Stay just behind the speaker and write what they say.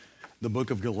the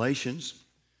book of Galatians.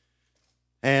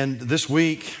 And this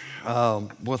week,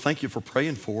 thank you for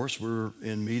praying for us. We're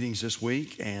in meetings this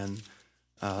week, and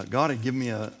God had given me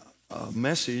a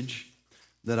message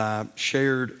that I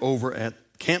shared over at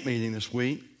camp meeting this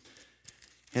week.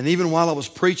 And even while I was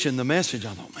preaching the message,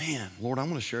 I thought, man, Lord, I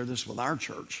want to share this with our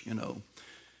church,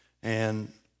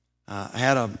 And I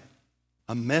had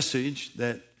a message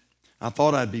that I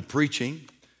thought I'd be preaching.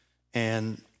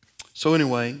 And so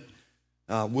anyway,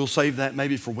 we'll save that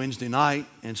maybe for Wednesday night.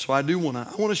 And so I want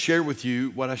to share with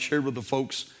you what I shared with the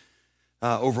folks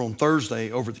over on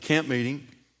Thursday over at the camp meeting.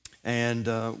 And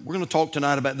we're going to talk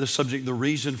tonight about this subject, the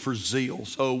reason for zeal.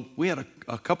 So we had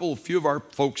a few of our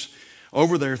folks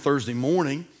over there Thursday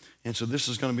morning. And so this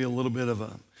is going to be a little bit of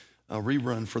a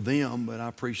rerun for them, but I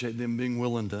appreciate them being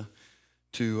willing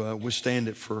to withstand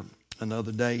it for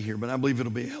another day here. But I believe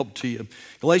it'll be a help to you.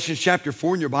 Galatians chapter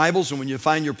 4 in your Bibles, and when you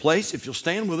find your place, if you'll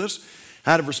stand with us,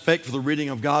 out of respect for the reading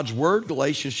of God's Word,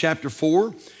 Galatians chapter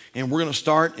 4, and we're going to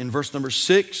start in verse number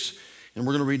 6, and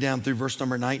we're going to read down through verse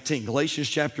number 19. Galatians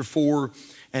chapter 4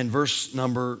 and verse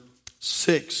number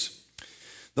 6.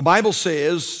 The Bible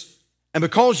says, "And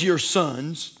because ye are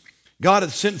sons, God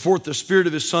hath sent forth the Spirit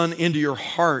of His Son into your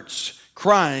hearts,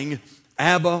 crying,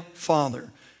 Abba,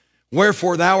 Father.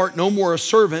 Wherefore thou art no more a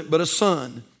servant, but a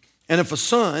son. And if a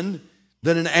son,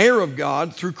 then an heir of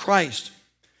God through Christ.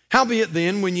 Howbeit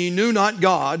then, when ye knew not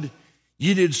God,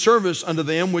 ye did service unto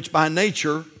them which by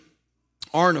nature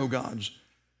are no gods.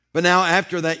 But now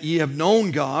after that ye have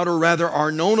known God, or rather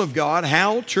are known of God,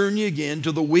 how turn ye again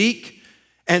to the weak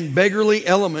and beggarly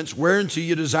elements whereunto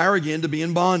ye desire again to be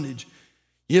in bondage?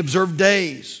 Ye observe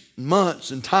days,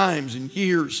 months, and times, and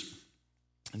years."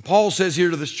 And Paul says here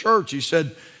to this church, he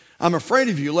said, "I'm afraid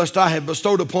of you, lest I have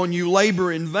bestowed upon you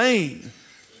labor in vain.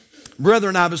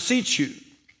 Brethren, I beseech you,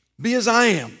 be as I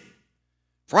am,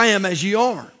 for I am as ye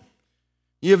are.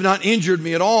 Ye have not injured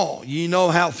me at all. Ye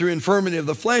know how through infirmity of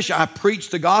the flesh I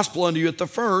preached the gospel unto you at the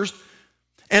first,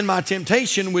 and my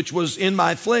temptation which was in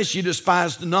my flesh ye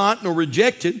despised not nor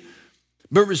rejected,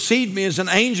 but received me as an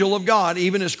angel of God,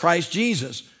 even as Christ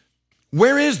Jesus.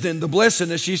 Where is then the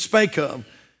blessedness ye spake of?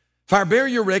 For I bear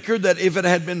your record that if it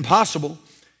had been possible,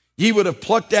 ye would have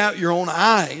plucked out your own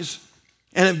eyes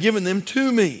and have given them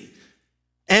to me.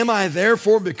 Am I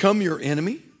therefore become your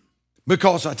enemy,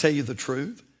 because I tell you the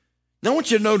truth?" Now I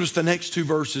want you to notice the next two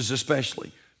verses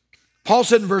especially. Paul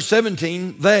said in verse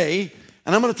 17, they,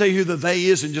 and I'm going to tell you who the they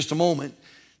is in just a moment,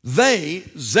 they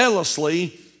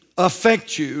zealously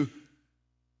affect you,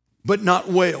 but not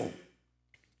well.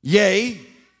 Yea,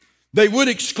 they would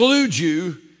exclude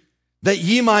you that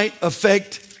ye might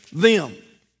affect them.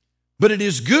 But it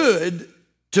is good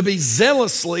to be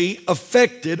zealously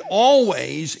affected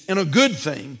always in a good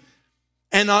thing,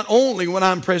 and not only when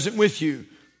I'm present with you.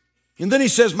 And then he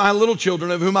says, "My little children,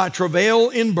 of whom I travail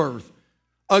in birth,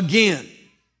 again,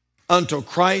 until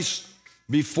Christ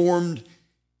be formed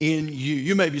in you."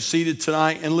 You may be seated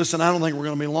tonight, and listen, I don't think we're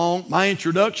going to be long. My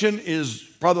introduction is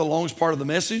probably the longest part of the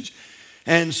message,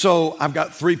 and so I've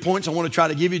got 3 points I want to try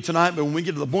to give you tonight, but when we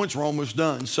get to the points, we're almost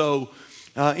done. So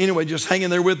anyway, just hang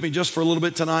in there with me just for a little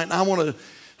bit tonight. And I want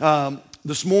to,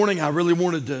 this morning, I really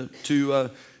wanted to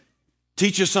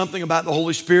teach you something about the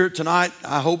Holy Spirit tonight.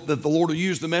 I hope that the Lord will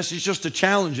use the message just to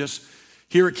challenge us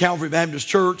here at Calvary Baptist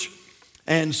Church.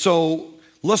 And so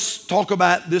let's talk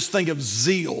about this thing of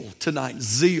zeal tonight,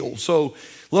 zeal. So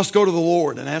let's go to the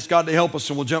Lord and ask God to help us,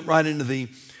 and we'll jump right into the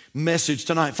message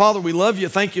tonight. Father, we love you.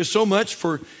 Thank you so much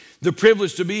for the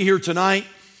privilege to be here tonight.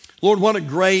 Lord, what a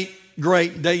great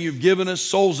day you've given us.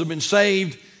 Souls have been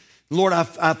saved. Lord,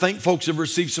 I think folks have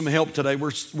received some help today.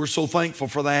 We're so thankful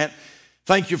for that.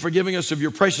 Thank you for giving us of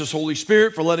your precious Holy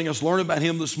Spirit, for letting us learn about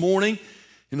Him this morning.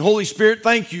 And Holy Spirit,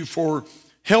 thank you for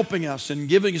helping us and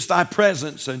giving us thy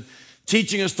presence and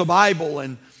teaching us the Bible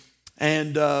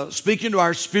and speaking to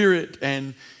our spirit.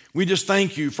 And we just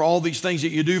thank you for all these things that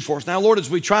you do for us. Now, Lord, as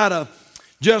we try to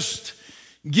just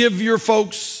give your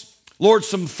folks, Lord,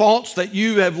 some thoughts that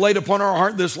you have laid upon our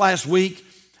heart this last week,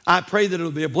 I pray that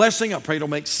it'll be a blessing. I pray it'll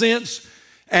make sense.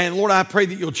 And Lord, I pray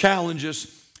that you'll challenge us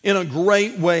in a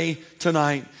great way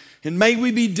tonight. And may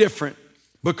we be different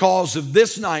because of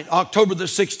this night, October the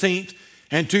 16th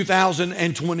and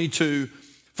 2022.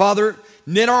 Father,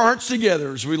 knit our hearts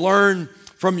together as we learn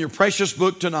from your precious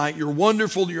book tonight. You're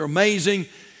wonderful, you're amazing.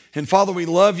 And Father, we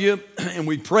love you and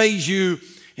we praise you,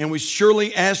 and we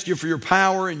surely ask you for your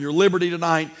power and your liberty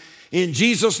tonight. In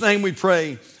Jesus' name we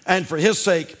pray, and for his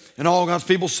sake, and all God's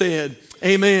people said,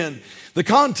 amen. The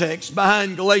context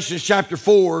behind Galatians chapter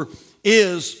 4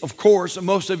 is, of course, and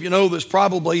most of you know this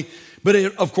probably, but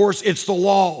of course it's the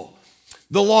law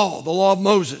of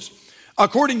Moses.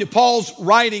 according to Paul's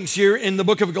writings here in the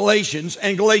book of Galatians,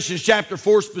 and Galatians chapter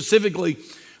 4 specifically,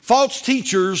 false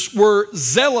teachers were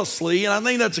zealously, and I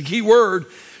think that's a key word,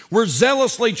 were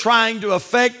zealously trying to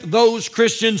affect those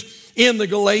Christians in the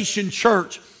Galatian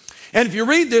church. And if you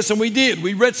read this, and we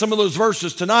read some of those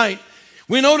verses tonight,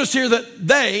 we notice here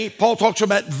that Paul talks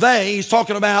about he's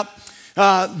talking about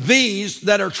these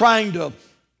that are trying to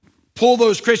pull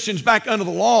those Christians back under the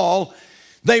law.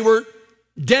 They were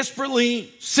desperately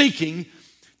seeking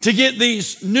to get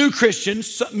these new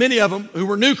Christians, many of them who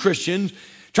were new Christians,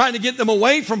 trying to get them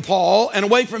away from Paul and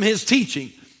away from his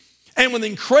teaching. And with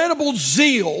incredible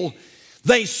zeal,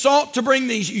 they sought to bring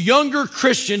these younger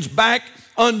Christians back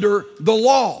under the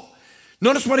law.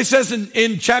 Notice what he says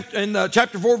in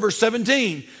chapter 4, verse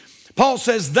 17. Paul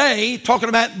says talking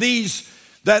about these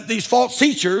false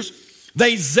teachers,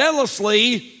 they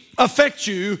zealously affect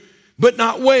you, but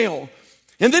not well.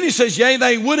 And then he says, yea,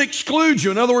 they would exclude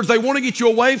you. In other words, they want to get you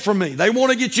away from me. They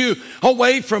want to get you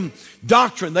away from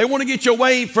doctrine. They want to get you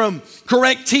away from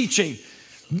correct teaching.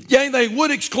 Yea, they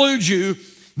would exclude you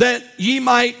that ye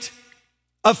might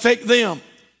affect them.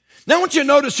 Now I want you to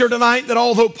notice here tonight that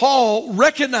although Paul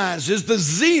recognizes the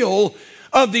zeal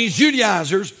of these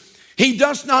Judaizers, he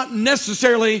does not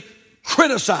necessarily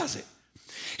criticize it.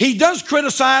 He does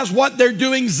criticize what they're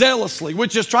doing zealously,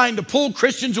 which is trying to pull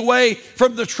Christians away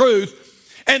from the truth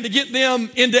and to get them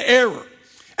into error.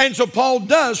 And so Paul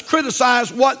does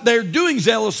criticize what they're doing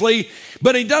zealously,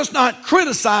 but he does not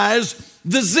criticize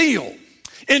the zeal.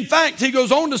 In fact, he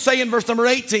goes on to say in verse number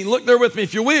 18, look there with me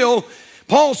if you will,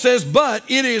 Paul says, but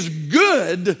it is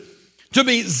good to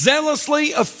be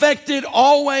zealously affected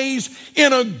always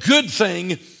in a good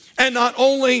thing, and not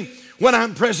only when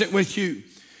I'm present with you.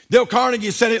 Dale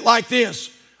Carnegie said it like this,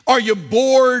 are you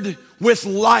bored with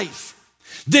life?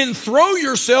 Then throw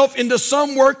yourself into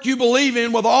some work you believe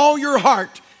in with all your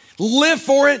heart. Live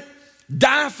for it,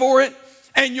 die for it,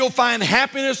 and you'll find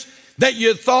happiness that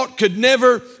you thought could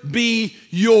never be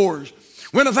yours.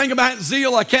 When I think about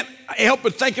zeal, I can't help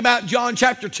but think about John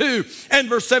chapter 2 and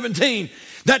verse 17.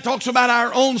 That talks about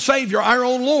our own Savior, our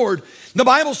own Lord. The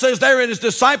Bible says there, and his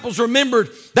disciples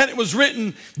remembered that it was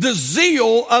written, the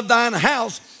zeal of thine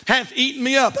house hath eaten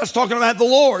me up. That's talking about the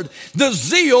Lord. The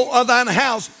zeal of thine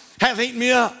house hath eaten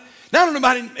me up. Now, I don't know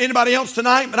about anybody else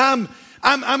tonight, but I'm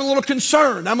a little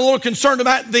concerned. I'm a little concerned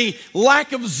about the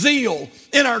lack of zeal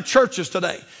in our churches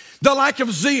today. The lack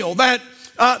of zeal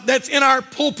that's in our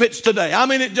pulpits today. I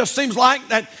mean, it just seems like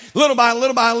that little by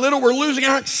little, we're losing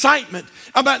our excitement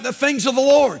about the things of the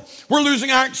Lord. We're losing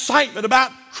our excitement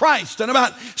about Christ and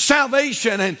about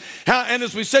salvation. And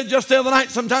as we said just the other night,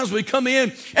 sometimes we come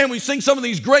in and we sing some of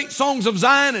these great songs of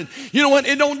Zion, and you know what?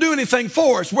 It don't do anything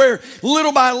for us. Where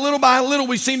little by little,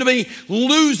 we seem to be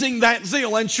losing that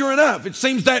zeal. And sure enough, it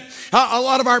seems that a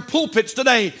lot of our pulpits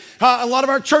today, a lot of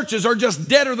our churches are just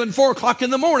deader than 4 o'clock in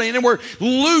the morning, and we're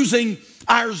losing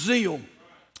our zeal.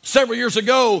 Several years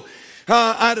ago,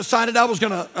 I decided I was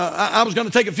gonna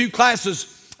take a few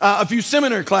classes, a few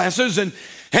seminary classes,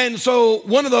 and so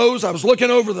one of those, I was looking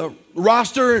over the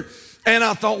roster, and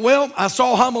I thought, well, I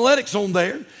saw homiletics on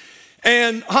there,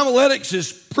 and homiletics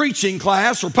is preaching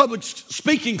class or public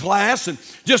speaking class, and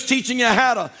just teaching you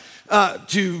how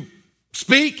to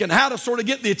speak and how to sort of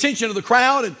get the attention of the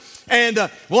crowd, and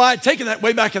well, I had taken that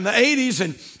way back in the 80s,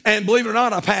 and believe it or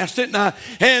not, I passed it. But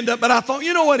I thought,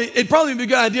 you know what? It'd probably be a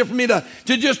good idea for me to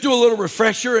just do a little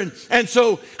refresher. And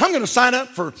so I'm going to sign up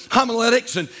for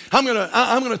homiletics, and I'm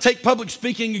going to take public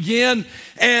speaking again.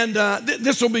 And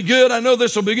this will be good. I know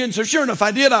this will be good. And so sure enough,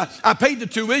 I did. I paid the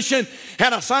tuition,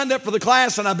 and I signed up for the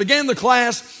class, and I began the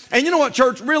class. And you know what,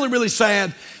 church? Really, really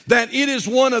sad that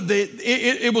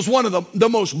it was one of the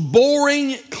most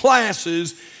boring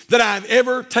classes that I've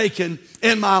ever taken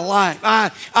in my life.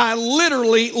 I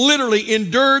literally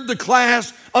endured the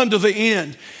class unto the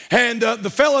end. And the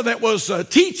fellow that was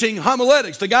teaching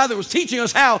homiletics, the guy that was teaching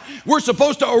us how we're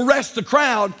supposed to arrest the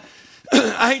crowd,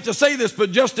 I hate to say this,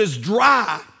 but just as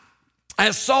dry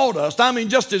as sawdust. I mean,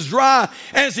 just as dry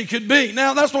as he could be.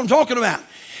 Now, that's what I'm talking about.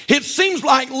 It seems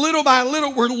like little by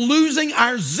little we're losing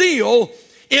our zeal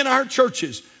in our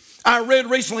churches. I read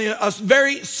recently a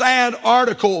very sad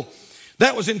article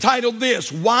that was entitled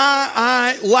this, Why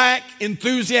I Lack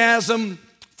Enthusiasm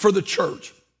for the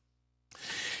Church.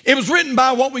 It was written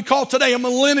by what we call today a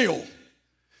millennial.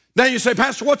 Now you say,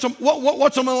 Pastor, what's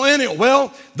a millennial?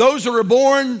 Well, those that were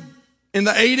born in the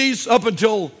 80s up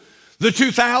until the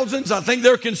 2000s, I think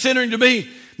they're considering to be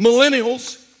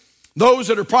millennials. Those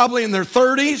that are probably in their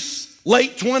 30s,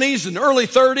 late 20s and early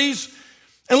 30s.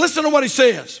 And listen to what he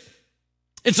says.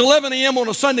 It's 11 a.m. on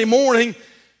a Sunday morning,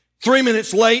 3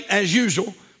 minutes late as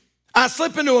usual. I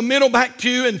slip into a middle back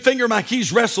pew and finger my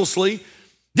keys restlessly.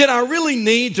 Did I really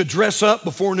need to dress up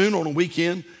before noon on a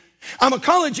weekend? I'm a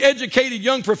college-educated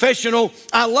young professional.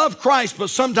 I love Christ, but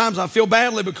sometimes I feel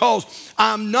badly because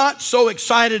I'm not so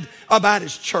excited about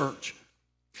his church.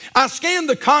 I scan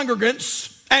the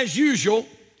congregants, as usual,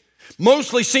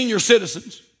 mostly senior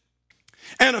citizens,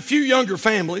 and a few younger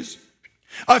families,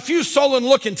 a few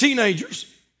sullen-looking teenagers.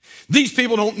 These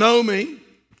people don't know me.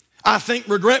 I think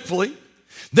regretfully,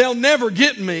 they'll never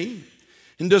get me.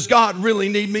 And does God really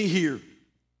need me here?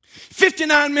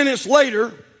 59 minutes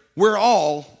later, we're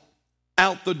all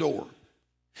out the door.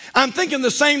 I'm thinking the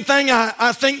same thing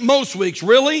I think most weeks.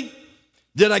 Really?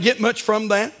 Did I get much from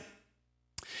that?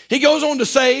 He goes on to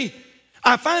say,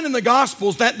 I find in the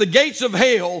Gospels that the gates of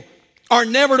hell are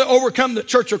never to overcome the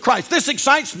church of Christ. This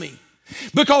excites me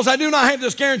because I do not have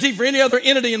this guarantee for any other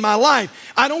entity in my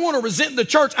life. I don't want to resent the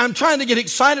church. I'm trying to get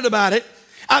excited about it.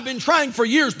 I've been trying for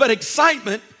years, but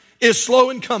excitement is slow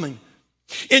in coming.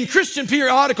 In Christian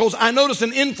periodicals, I notice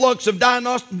an influx of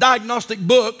diagnostic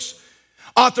books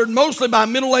authored mostly by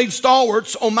middle-aged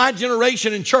stalwarts on my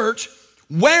generation in church.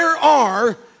 Where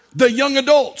are the young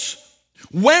adults?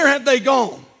 Where have they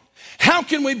gone? How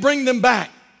can we bring them back?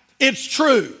 It's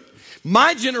true.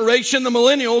 My generation, the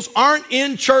millennials, aren't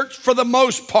in church for the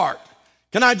most part.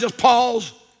 Can I just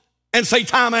pause and say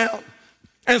time out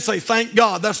and say thank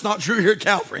God that's not true here at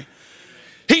Calvary?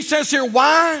 He says here,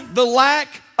 why the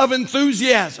lack of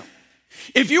enthusiasm?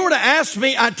 If you were to ask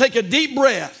me, I'd take a deep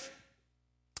breath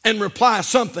and reply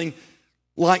something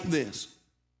like this.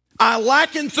 I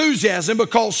lack enthusiasm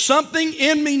because something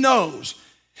in me knows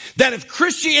that if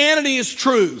Christianity is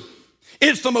true,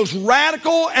 it's the most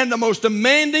radical and the most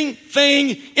demanding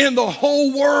thing in the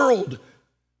whole world.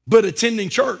 But attending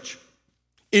church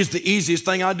is the easiest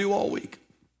thing I do all week.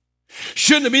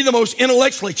 Shouldn't it be the most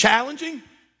intellectually challenging,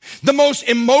 the most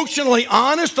emotionally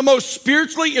honest, the most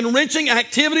spiritually enriching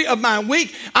activity of my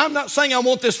week? I'm not saying I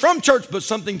want this from church, but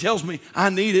something tells me I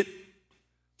need it.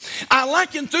 I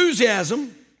lack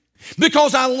enthusiasm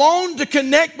because I long to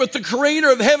connect with the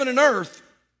creator of heaven and earth,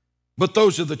 but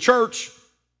those of the church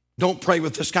don't pray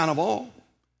with this kind of awe.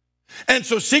 And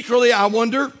so secretly I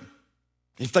wonder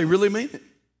if they really mean it.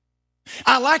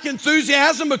 I lack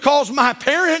enthusiasm because my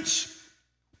parents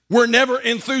were never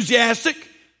enthusiastic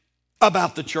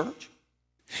about the church.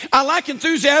 I lack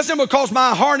enthusiasm because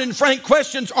my hard and frank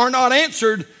questions are not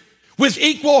answered with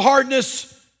equal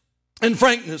hardness and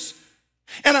frankness.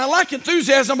 And I lack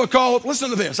enthusiasm because, listen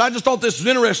to this, I just thought this was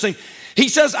interesting. He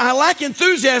says, I lack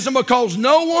enthusiasm because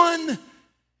no one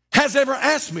has ever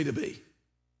asked me to be.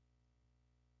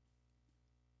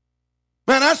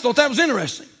 Man, I just thought that was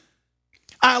interesting.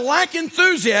 I lack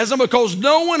enthusiasm because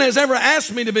no one has ever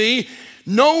asked me to be.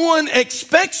 No one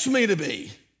expects me to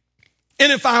be.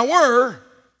 And if I were,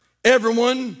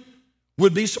 everyone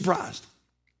would be surprised.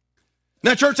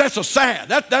 Now, church,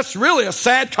 that's really a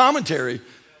sad commentary.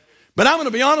 But I'm going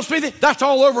to be honest with you, that's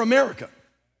all over America.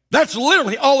 That's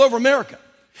literally all over America.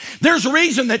 There's a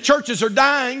reason that churches are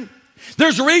dying.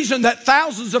 There's a reason that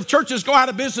thousands of churches go out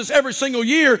of business every single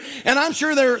year. And I'm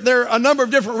sure there are a number of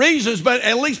different reasons, but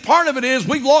at least part of it is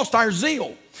we've lost our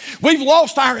zeal. We've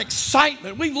lost our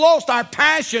excitement. We've lost our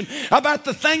passion about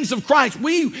the things of Christ.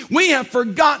 We have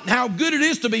forgotten how good it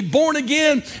is to be born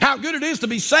again, how good it is to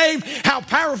be saved, how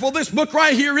powerful this book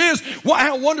right here is,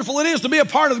 how wonderful it is to be a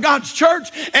part of God's church.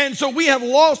 And so we have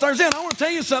lost our zeal. I want to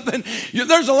tell you something.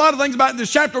 There's a lot of things about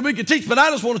this chapter we could teach, but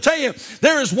I just want to tell you,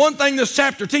 there is one thing this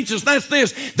chapter teaches, and that's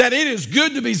this, that it is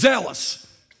good to be zealous.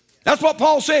 That's what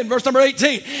Paul said in verse number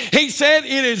 18. He said,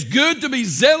 it is good to be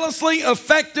zealously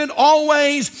affected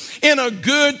always in a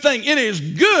good thing. It is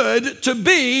good to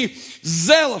be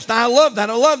zealous. Now, I love that.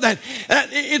 I love that.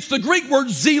 It's the Greek word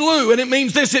zelu, and it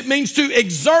means this. It means to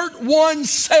exert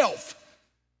oneself.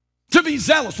 To be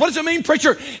zealous. What does it mean,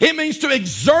 preacher? It means to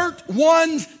exert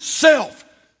oneself.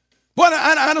 Well,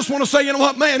 I just want to say, you know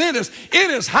what, man, it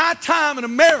is high time in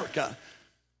America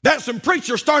that some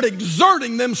preachers start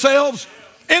exerting themselves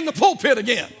in the pulpit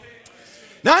again.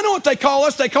 Now, I know what they call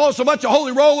us. They call us a bunch of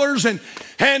holy rollers, and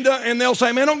they'll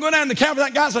say, man, don't go down to the Calvary.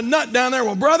 That guy's a nut down there.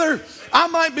 Well, brother, I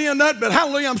might be a nut, but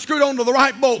hallelujah, I'm screwed onto the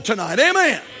right bolt tonight.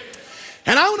 Amen.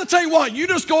 And I want to tell you what, you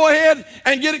just go ahead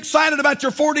and get excited about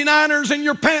your 49ers and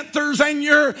your Panthers and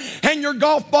your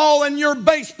golf ball and your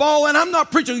baseball. And I'm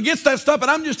not preaching against that stuff, but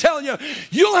I'm just telling you,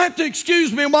 you'll have to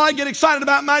excuse me while I get excited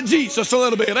about my Jesus a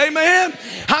little bit. Amen?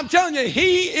 I'm telling you,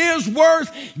 he is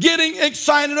worth getting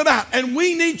excited about. And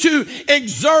we need to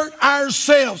exert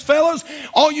ourselves. Fellas,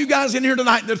 all you guys in here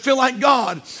tonight that feel like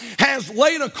God has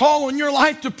laid a call on your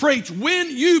life to preach, when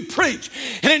you preach,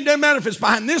 and it doesn't matter if it's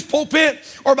behind this pulpit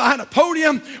or behind a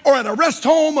podium or at a rest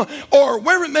home or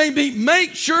wherever it may be,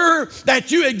 make sure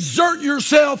that you exert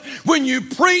yourself when you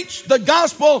preach the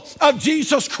gospel of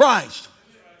Jesus Christ.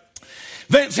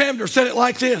 Vance Havner said it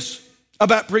like this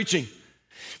about preaching.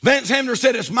 Vance Havner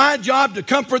said, it's my job to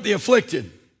comfort the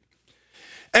afflicted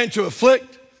and to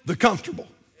afflict the comfortable.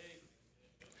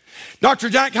 Dr.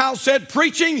 Jack Hyles said,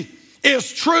 preaching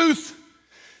is truth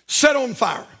set on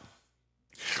fire.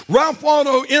 Ralph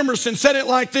Waldo Emerson said it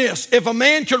like this: if a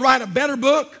man could write a better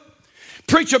book,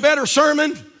 preach a better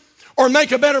sermon, or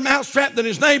make a better mousetrap than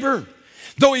his neighbor,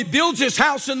 though he builds his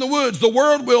house in the woods, the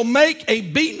world will make a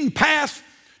beaten path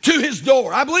to his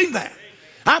door. I believe that.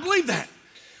 I believe that.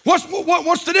 What's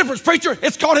the difference, preacher?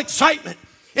 It's called excitement.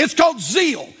 It's called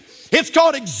zeal. It's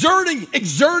called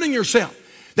exerting yourself.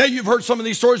 Now, you've heard some of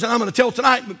these stories that I'm going to tell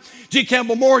tonight, but G.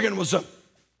 Campbell Morgan was a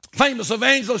famous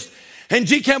evangelist, and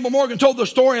G. Campbell Morgan told the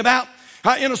story about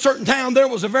in a certain town there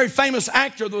was a very famous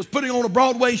actor that was putting on a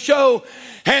Broadway show,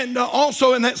 and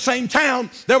also in that same town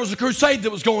there was a crusade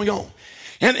that was going on.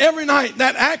 And every night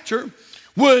that actor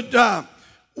would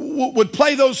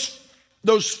play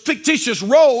those fictitious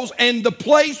roles, and the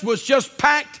place was just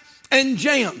packed and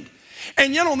jammed.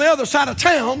 And yet on the other side of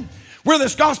town, where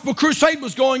this gospel crusade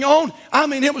was going on, I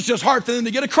mean, it was just hard for them to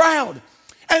get a crowd.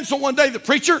 And so one day the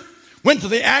preacher went to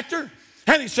the actor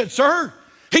and he said, sir,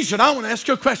 he said, I want to ask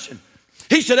you a question.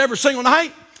 He said, every single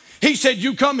night, he said,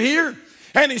 you come here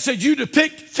and he said, you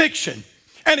depict fiction.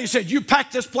 And he said, you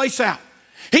pack this place out.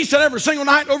 He said, every single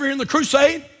night over here in the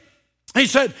crusade, he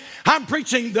said, I'm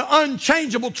preaching the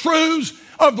unchangeable truths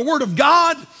of the Word of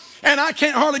God, and I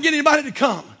can't hardly get anybody to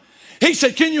come. He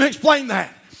said, can you explain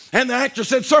that? And the actor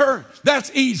said, sir,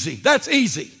 that's easy. That's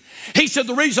easy. He said,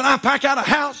 the reason I pack out a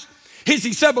house is,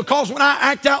 he said, because when I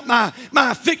act out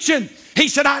my fiction, he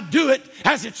said, I do it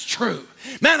as it's true.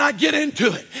 Man, I get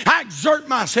into it. I exert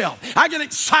myself. I get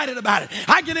excited about it.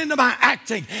 I get into my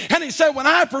acting. And he said, when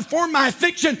I perform my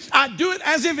fiction, I do it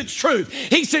as if it's truth.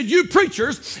 He said, you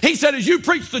preachers, he said, as you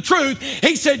preach the truth,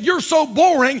 he said, you're so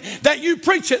boring that you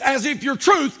preach it as if your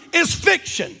truth is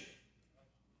fiction.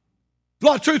 A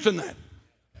lot of truth in that.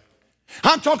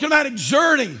 I'm talking about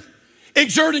exerting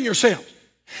yourself.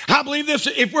 I believe this: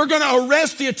 if we're going to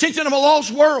arrest the attention of a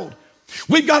lost world,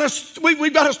 we've got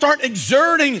to start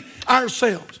exerting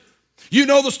ourselves. You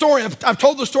know the story. I've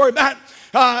told the story about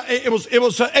it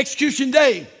was execution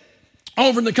day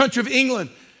over in the country of England,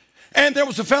 and there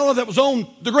was a fellow that was on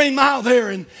the Green Mile there,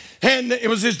 and it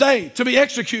was his day to be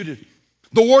executed.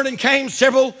 The warden came,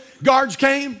 several guards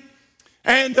came,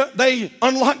 and they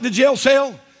unlocked the jail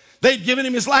cell. They'd given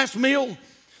him his last meal.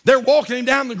 They're walking him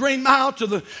down the Green Mile to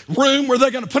the room where they're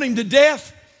going to put him to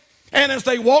death. And as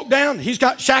they walk down, he's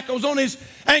got shackles on his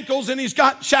ankles and he's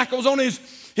got shackles on his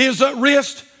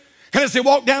wrist. And as they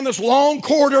walk down this long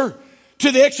corridor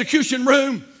to the execution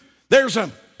room, there's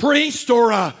a priest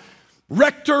or a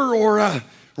rector or a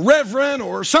reverend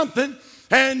or something.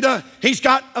 And he's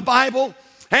got a Bible,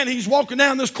 and he's walking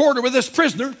down this corridor with this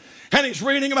prisoner, and he's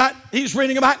reading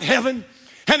about heaven,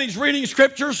 and he's reading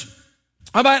scriptures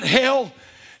about hell.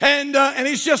 And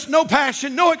he's just no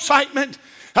passion, no excitement,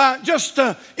 just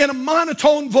in a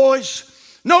monotone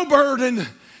voice, no burden,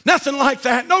 nothing like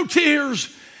that, no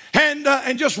tears, and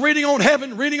just reading on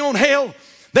heaven, reading on hell.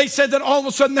 They said that all of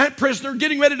a sudden that prisoner,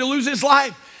 getting ready to lose his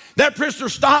life, that prisoner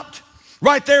stopped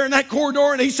right there in that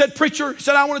corridor, and he said, preacher, he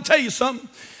said, I want to tell you something.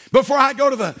 Before I go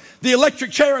to the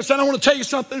electric chair, I said, I want to tell you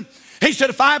something. He said,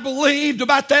 if I believed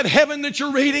about that heaven that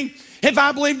you're reading, if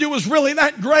I believed it was really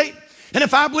that great, and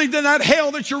if I believed in that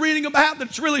hell that you're reading about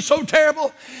that's really so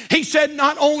terrible, he said,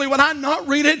 not only would I not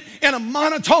read it in a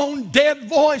monotone, dead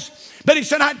voice, but he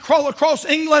said, I'd crawl across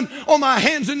England on my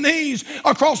hands and knees,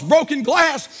 across broken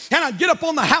glass, and I'd get up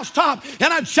on the housetop,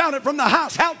 and I'd shout it from the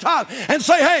housetop and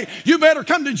say, hey, you better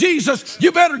come to Jesus.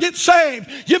 You better get saved.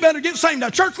 You better get saved.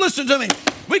 Now, church, listen to me.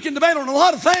 We can debate on a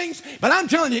lot of things, but I'm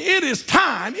telling you, it is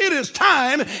time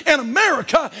in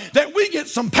America that we get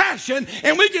some passion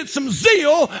and we get some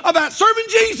zeal about serving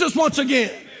Jesus once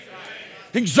again.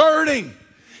 Exerting.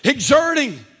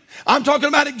 I'm talking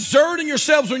about exerting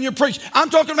yourselves when you preach. I'm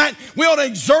talking about we ought to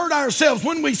exert ourselves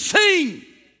when we sing.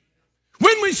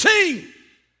 When we sing.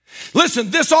 Listen,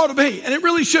 this ought to be, and it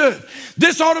really should,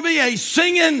 this ought to be a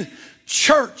singing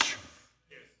church.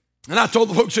 And I told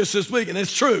the folks this week, and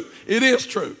it's true. It is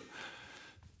true.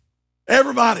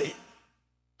 Everybody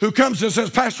who comes and says,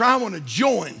 Pastor, I want to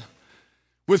join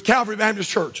with Calvary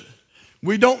Baptist Church.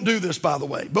 We don't do this, by the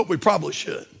way, but we probably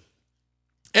should.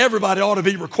 Everybody ought to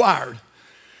be required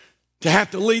to have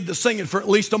to lead the singing for at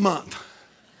least a month.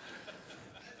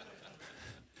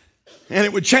 And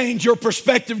it would change your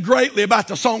perspective greatly about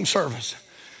the song service.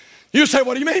 You say,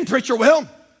 what do you mean, preacher? Well,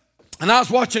 and I was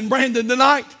watching Brandon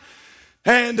tonight,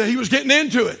 and he was getting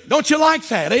into it. Don't you like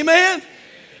that? Amen?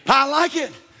 I like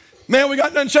it. Man, we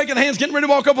got done shaking hands, getting ready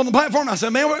to walk up on the platform. I said,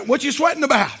 man, what you sweating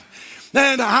about?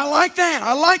 And I like that.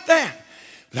 I like that.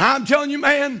 But I'm telling you,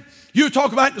 man, you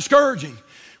talk about discouraging.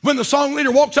 When the song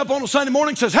leader walks up on a Sunday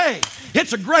morning and says, hey,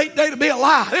 it's a great day to be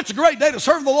alive. It's a great day to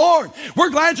serve the Lord. We're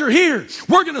glad you're here.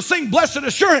 We're going to sing Blessed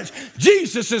Assurance.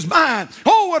 Jesus is mine.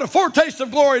 Oh, what a foretaste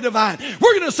of glory divine.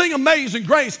 We're going to sing Amazing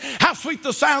Grace. How sweet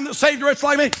the sound that saved a wretch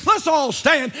like me. Let's all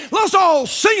stand. Let's all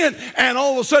sing it. And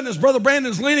all of a sudden, as Brother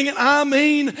Brandon's leading it, I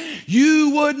mean,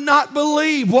 you would not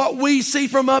believe what we see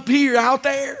from up here out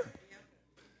there.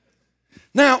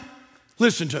 Now,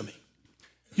 listen to me.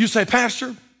 You say,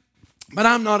 Pastor, but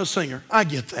I'm not a singer. I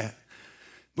get that.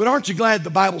 But aren't you glad the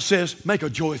Bible says, make a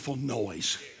joyful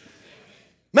noise?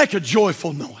 Make a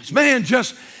joyful noise. Man,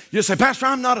 you say, Pastor,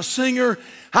 I'm not a singer.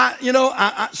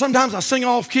 Sometimes I sing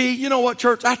off key. You know what,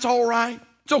 church? That's all right.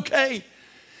 It's okay.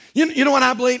 You know what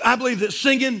I believe? I believe that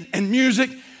singing and music,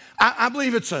 I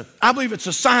believe it's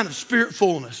a sign of spirit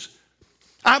fullness.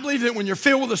 I believe that when you're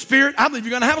filled with the Spirit, I believe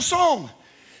you're going to have a song.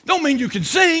 Don't mean you can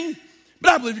sing,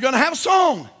 but I believe you're going to have a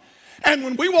song. And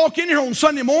when we walk in here on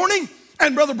Sunday morning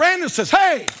and Brother Brandon says,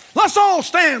 hey, let's all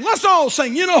stand, let's all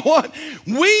sing. You know what?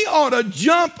 We ought to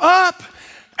jump up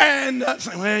and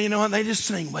say, well, you know what? They just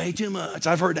sing way too much.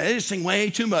 I've heard that. They just sing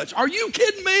way too much. Are you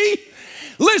kidding me?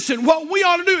 Listen, what we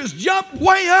ought to do is jump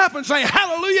way up and say,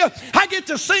 hallelujah, I get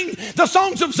to sing the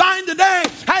songs of Zion today.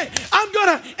 Hey, I'm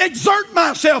going to exert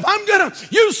myself. I'm going to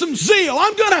use some zeal.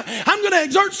 I'm going to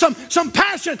exert some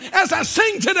passion as I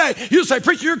sing today. You say,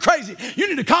 preacher, you're crazy. You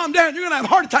need to calm down. You're going to have a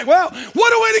heart attack. Well,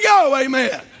 what a way to go,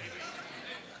 amen.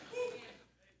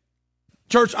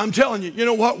 Church, I'm telling you, you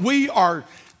know what? We are,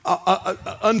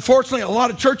 unfortunately, a lot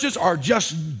of churches are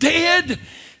just dead.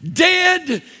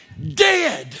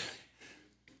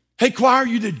 Hey, choir,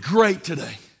 you did great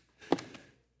today.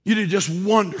 You did just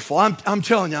wonderful. I'm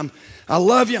telling you, I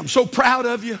love you. I'm so proud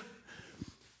of you.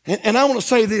 And I want to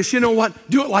say this, you know what?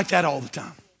 Do it like that all the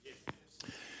time.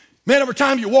 Man, every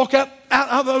time you walk out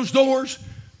of those doors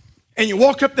and you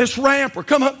walk up this ramp or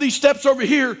come up these steps over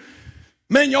here,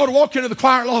 man, you ought to walk into the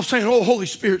choir loft saying, oh, Holy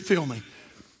Spirit, fill me.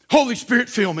 Holy Spirit,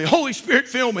 fill me. Holy Spirit,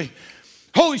 fill me.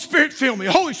 Holy Spirit, fill me.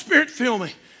 Holy Spirit, fill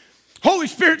me. Holy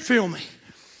Spirit, fill me.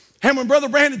 And when Brother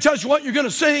Brandon tells you what you're going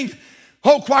to sing,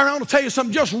 oh, choir, I want to tell you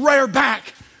something. Just rear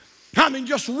back. I mean,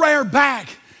 just rear back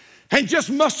and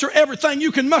just muster everything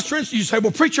you can muster. You say,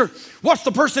 well, preacher, what's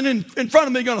the person in front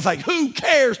of me going to think? Who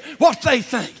cares what they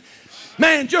think?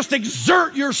 Man, just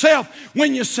exert yourself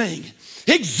when you sing.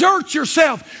 Exert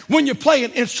yourself when you play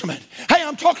an instrument. Hey,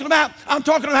 I'm talking about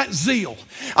zeal.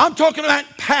 I'm talking about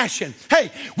passion. Hey,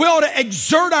 we ought to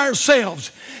exert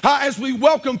ourselves as we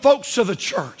welcome folks to the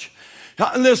church.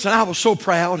 Listen, I was so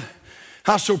proud.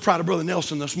 I was so proud of Brother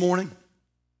Nelson this morning.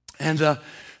 And I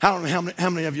don't know how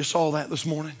many of you saw that this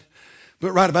morning.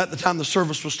 But right about the time the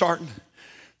service was starting,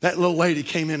 that little lady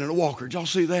came in a walker. Did y'all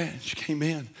see that? She came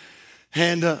in.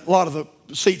 And a lot of the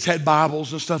seats had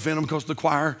Bibles and stuff in them because the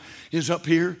choir is up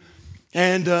here.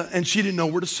 And she didn't know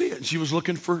where to sit. And she was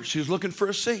looking for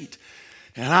a seat.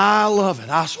 And I love it.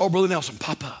 I saw Brother Nelson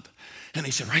pop up. And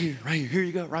he said, right here, here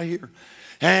you go, right here.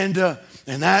 And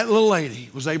that little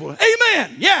lady was able to,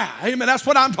 amen, yeah, amen, that's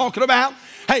what I'm talking about.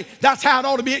 Hey, that's how it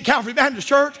ought to be at Calvary Baptist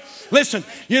Church. Listen,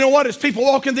 you know what? As people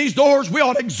walk in these doors, we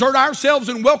ought to exert ourselves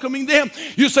in welcoming them.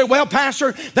 You say, well,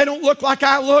 Pastor, they don't look like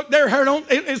I look. Their hair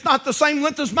it's not the same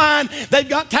length as mine. They've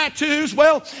got tattoos.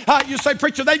 Well, you say,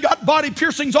 preacher, they've got body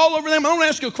piercings all over them. I want to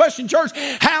ask you a question, church.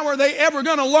 How are they ever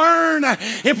going to learn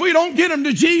if we don't get them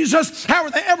to Jesus? How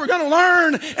are they ever going to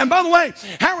learn? And by the way,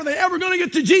 how are they ever going to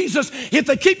get to Jesus if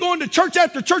they keep going to church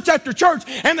after church after church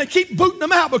and they keep booting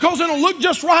them out because they don't look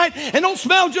just right and don't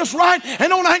smell just right and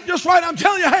don't act just right? I'm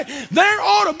telling you, hey, there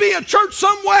ought to be a church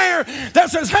somewhere that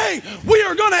says, hey, we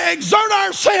are going to exert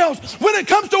ourselves when it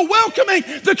comes to welcoming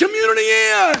the community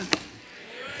in.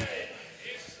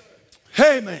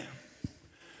 Hey, man,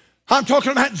 I'm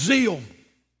talking about zeal.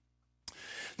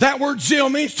 That word zeal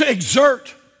means to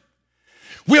exert.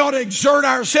 We ought to exert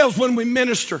ourselves when we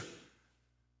minister.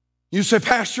 You say,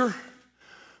 Pastor,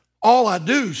 all I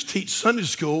do is teach Sunday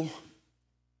school.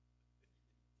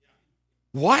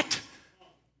 What?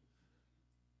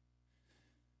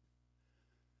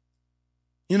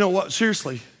 You know what?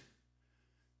 Seriously,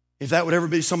 if that would ever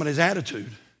be somebody's attitude,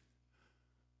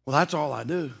 well, that's all I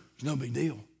do. It's no big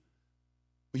deal.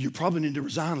 Well, you probably need to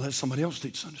resign and let somebody else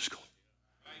teach Sunday school.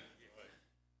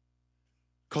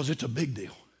 Because it's a big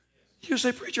deal. You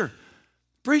say, preacher,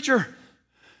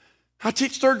 I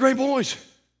teach third grade boys.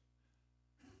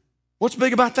 What's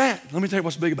big about that? Let me tell you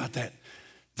what's big about that.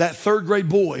 That third grade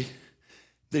boy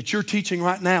that you're teaching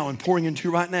right now and pouring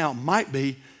into right now might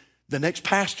be the next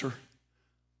pastor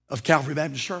of Calvary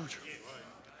Baptist Church.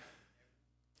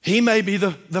 He may be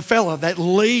the fella that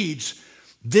leads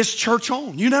this church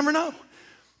on. You never know.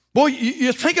 Boy,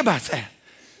 you think about that.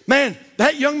 Man,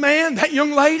 that young man, that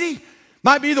young lady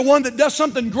might be the one that does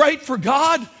something great for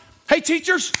God. Hey,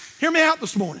 teachers, hear me out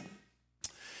this morning.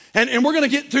 And we're going to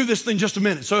get through this thing in just a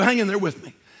minute, so hang in there with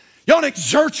me. Y'all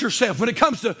exert yourself when it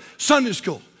comes to Sunday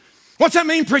school. What's that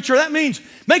mean, preacher? That means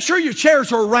make sure your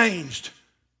chairs are arranged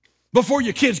before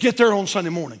your kids get there on Sunday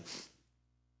morning.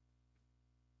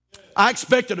 I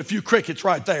expected a few crickets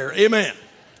right there. Amen.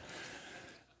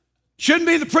 Shouldn't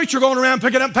be the preacher going around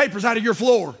picking up papers out of your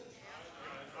floor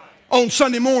on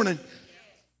Sunday morning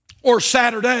or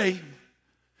Saturday.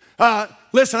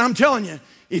 Listen, I'm telling you,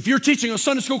 if you're teaching a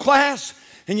Sunday school class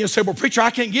and you say, well, preacher, I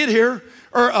can't get here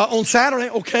or on Saturday,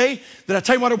 okay, then I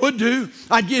tell you what I would do.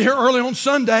 I'd get here early on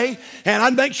Sunday and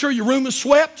I'd make sure your room is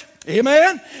swept.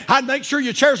 Amen. I'd make sure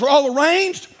your chairs were all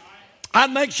arranged.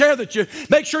 I'd make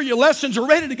sure your lessons are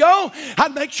ready to go.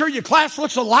 I'd make sure your class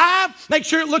looks alive. Make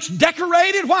sure it looks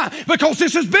decorated. Why? Because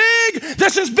this is big.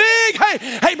 This is big.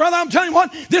 Hey, brother, I'm telling you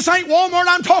what, this ain't Walmart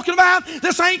I'm talking about.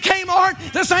 This ain't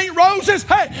Kmart. This ain't Roses.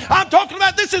 Hey, I'm talking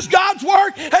about this is God's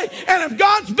work. Hey, and if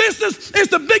God's business is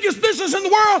the biggest business in the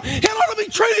world, it ought to be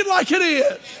treated like it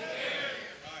is.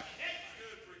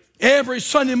 Every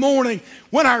Sunday morning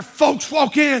when our folks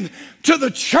walk in to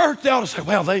the church, they ought to say,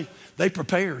 well, they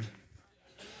prepared.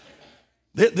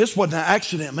 This wasn't an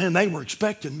accident, man. They were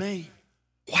expecting me.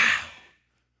 Wow.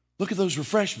 Look at those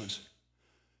refreshments.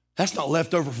 That's not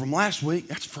left over from last week.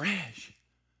 That's fresh.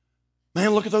 Man,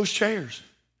 look at those chairs.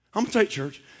 I'm going to tell you,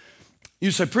 church.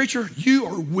 You say, preacher, you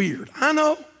are weird. I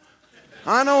know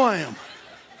I am.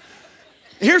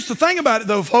 Here's the thing about it,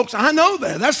 though, folks. I know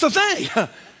that. That's the thing.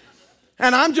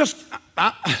 And I'm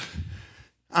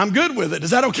good with it.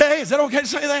 Is that okay? Is that okay to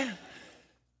say that?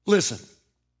 Listen.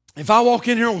 If I walk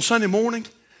in here on Sunday morning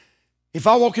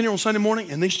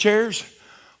and these chairs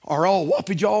are all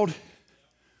whoppy-jawed,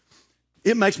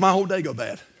 it makes my whole day go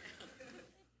bad.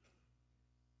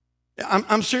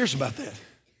 I'm serious about that.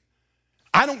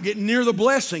 I don't get near the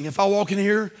blessing if I walk in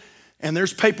here and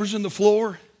there's papers in the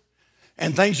floor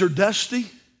and things are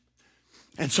dusty.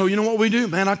 And so you know what we do?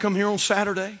 Man, I come here on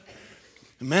Saturday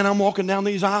and man, I'm walking down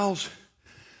these aisles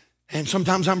and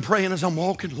sometimes I'm praying as I'm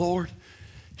walking, Lord,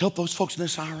 help those folks in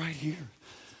this aisle right here.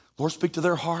 Lord, speak to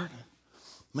their heart.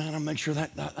 Man, I'll make sure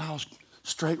that aisle's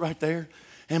straight right there.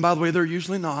 And by the way, they're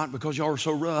usually not because y'all are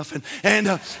so rough.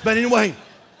 But anyway,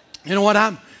 you know what?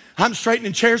 I'm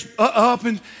straightening chairs up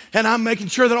and I'm making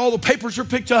sure that all the papers are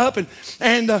picked up.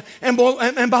 And by the way,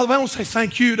 I want to say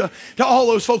thank you to all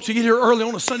those folks who get here early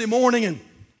on a Sunday morning. And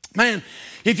man,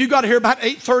 if you got here about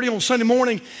 8:30 on Sunday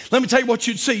morning, let me tell you what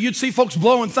you'd see. You'd see folks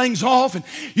blowing things off, and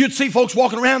you'd see folks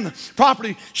walking around the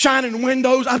property, shining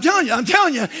windows. I'm telling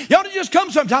you, you ought to just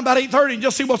come sometime about 8:30 and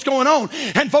just see what's going on.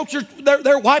 And folks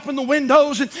they're wiping the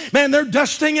windows, and man, they're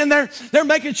dusting, and they're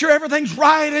making sure everything's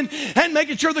right, and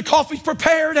making sure the coffee's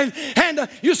prepared. And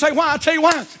you say, why? I tell you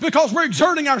why. Because we're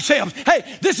exerting ourselves.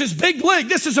 Hey, this is big league.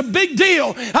 This is a big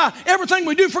deal. Everything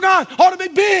we do for God ought to be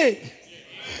big.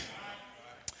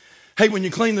 Hey, when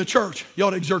you clean the church, you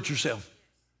ought to exert yourself.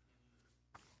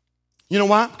 You know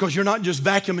why? Because you're not just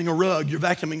vacuuming a rug, you're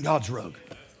vacuuming God's rug.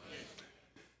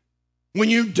 When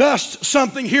you dust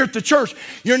something here at the church,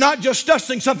 you're not just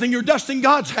dusting something, you're dusting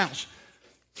God's house.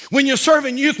 When you serve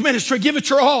in youth ministry, give it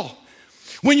your all.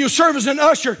 When you serve as an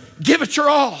usher, give it your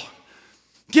all.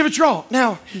 Give it your all.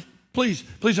 Now, please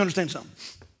understand something.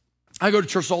 I go to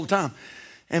church all the time.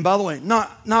 And by the way,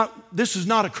 this is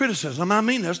not a criticism. I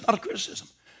mean, that's not a criticism.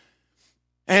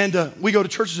 And we go to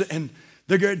churches and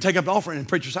they're going to take up an offering, and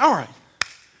preachers say, all right,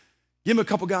 give me a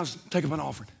couple guys to take up an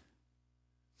offering.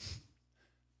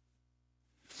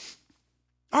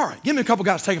 All right, give me a couple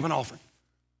guys to take up an offering.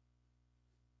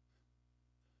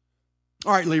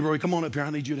 All right, Leroy, come on up here.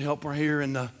 I need you to help right here.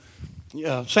 And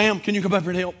Sam, can you come up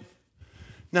here and help?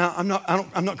 Now,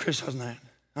 I'm not criticizing that.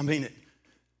 I mean it.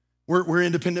 We're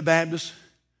independent Baptists,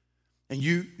 and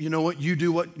you know what? You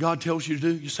do what God tells you to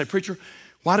do. You say, preacher,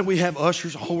 why do we have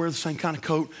ushers all wear the same kind of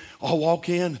coat, all walk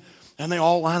in, and they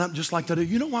all line up just like they do?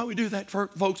 You know why we do that,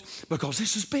 folks? Because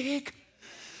this is big.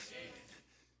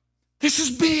 This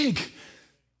is big.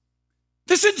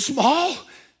 This isn't small.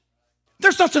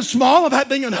 There's nothing small about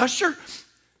being an usher.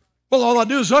 Well, all I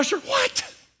do is usher.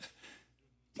 What?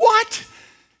 What?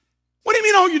 What do you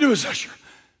mean all you do is usher?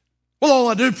 Well, all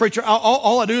I do, preacher,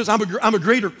 all I do is I'm a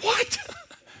greeter. What?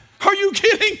 Are you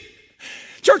kidding?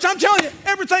 Church, I'm telling you,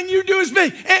 everything you do is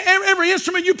big. Every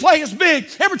instrument you play is big.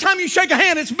 Every time you shake a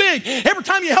hand, it's big. Every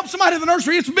time you help somebody in the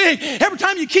nursery, it's big. Every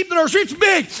time you keep the nursery, it's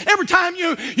big. Every time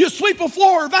you sweep a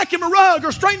floor, or vacuum a rug,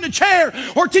 or straighten a chair,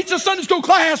 or teach a Sunday school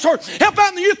class, or help out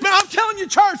in the youth. I'm telling you,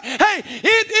 church, hey,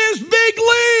 it is big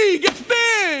league. It's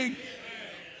big.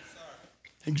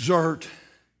 Exert.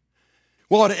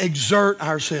 We ought to exert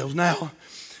ourselves. Now,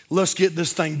 let's get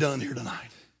this thing done here tonight.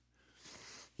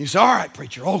 You say, all right,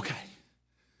 preacher, okay.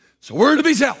 So we're to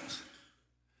be zealous.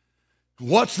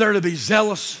 What's there to be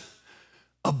zealous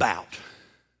about?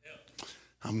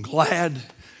 I'm glad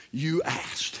you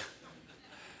asked,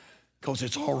 because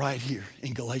it's all right here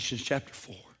in Galatians chapter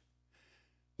 4.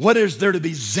 What is there to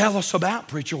be zealous about,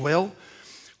 preacher? Well,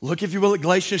 look, if you will, at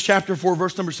Galatians chapter 4,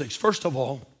 verse number 6. First of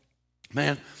all,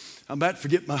 man, I'm about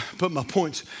to put my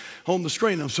points on the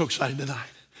screen. I'm so excited tonight.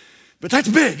 But that's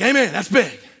big, amen, that's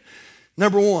big.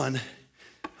 Number one,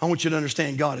 I want you to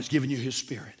understand God has given you his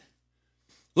Spirit.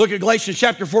 Look at Galatians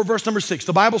chapter 4, verse number 6.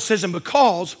 The Bible says, and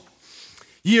because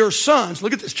ye are sons,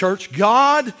 look at this, church,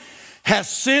 God has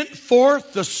sent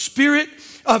forth the Spirit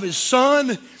of his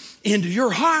Son into your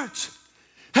hearts.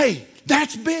 Hey,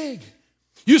 that's big.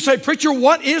 You say, preacher,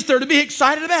 what is there to be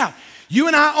excited about? You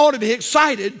and I ought to be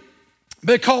excited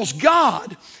because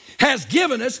God has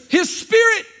given us his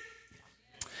Spirit.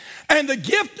 And the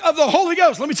gift of the Holy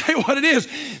Ghost, let me tell you what it is.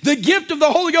 The gift of the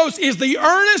Holy Ghost is the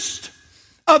earnest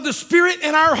of the Spirit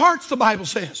in our hearts, the Bible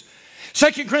says.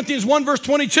 2 Corinthians 1, verse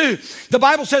 22, the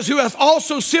Bible says, who hath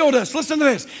also sealed us, listen to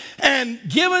this, and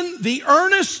given the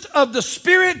earnest of the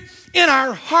Spirit in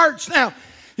our hearts. Now,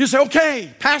 you say,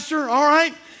 okay, Pastor, all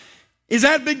right, is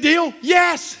that a big deal?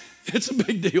 Yes, it's a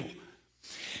big deal.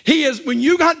 When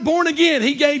you got born again,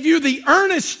 he gave you the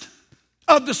earnest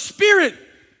of the Spirit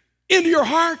into your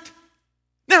heart.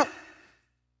 Now,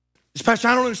 Pastor,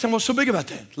 I don't understand what's so big about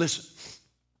that. Listen,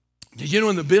 did you know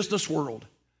in the business world,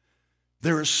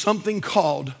 there is something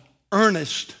called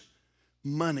earnest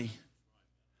money.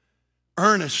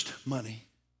 Earnest money.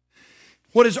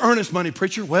 What is earnest money,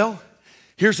 preacher? Well,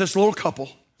 here's this little couple,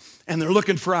 and they're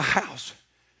looking for a house.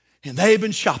 And they've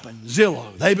been shopping,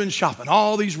 Zillow, they've been shopping,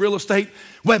 all these real estate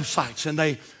websites, and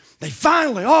they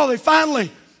finally,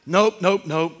 nope, they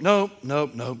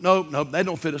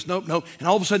don't fit us, nope. And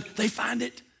all of a sudden, they find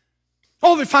it.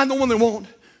 Oh, they find the one they want.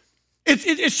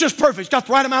 It's just perfect. It's got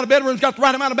the right amount of bedrooms, got the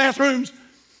right amount of bathrooms.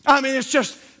 I mean, it's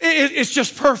just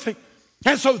perfect.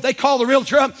 And so they call the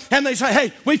realtor up, and they say,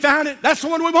 hey, we found it. That's the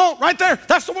one we want right there.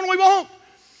 That's the one we want.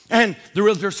 And the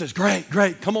realtor says, great,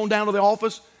 come on down to the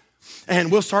office,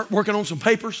 and we'll start working on some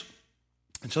papers.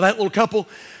 And so that little couple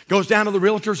goes down to the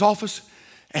realtor's office,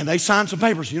 and they sign some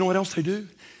papers. You know what else they do?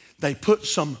 They put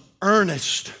some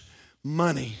earnest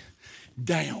money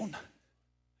down.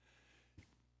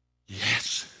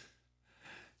 Yes.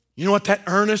 You know what that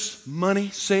earnest money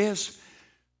says?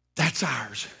 That's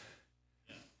ours.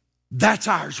 That's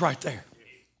ours right there.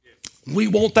 We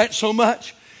want that so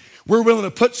much, we're willing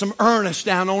to put some earnest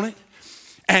down on it.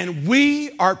 And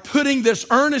we are putting this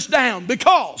earnest down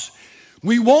because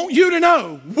we want you to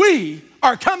know we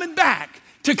are coming back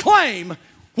to claim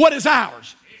what is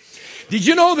ours. Did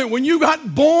you know that when you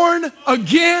got born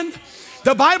again,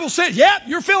 the Bible said, yep,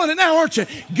 you're feeling it now, aren't you?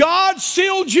 God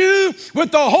sealed you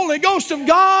with the Holy Ghost of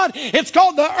God. It's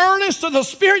called the earnest of the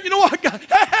Spirit. You know what God,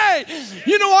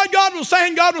 you know what God was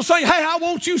saying? God was saying, hey, I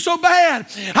want you so bad.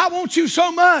 I want you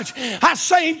so much. I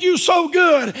saved you so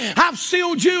good. I've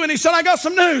sealed you. And he said, I got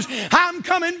some news. I'm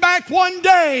coming back one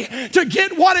day to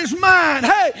get what is mine.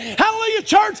 Hey, hallelujah,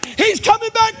 church. He's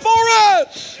coming back for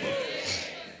us.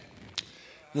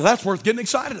 Now, that's worth getting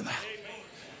excited about.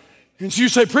 And so you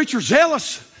say, preacher,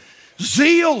 zealous,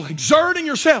 zeal, exerting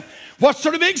yourself. What's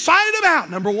there to be excited about?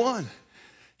 Number one,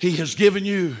 he has given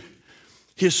you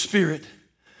his Spirit.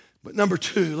 But number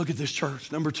two, look at this,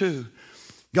 church. Number two,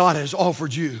 God has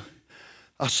offered you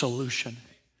a solution.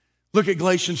 Look at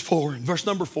Galatians 4 and verse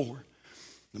number 4.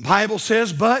 The Bible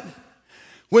says, but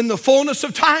when the fullness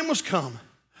of time was come,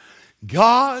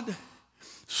 God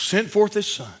sent forth his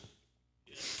Son,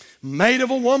 made of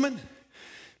a woman,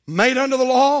 made under the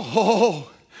law.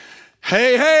 Oh,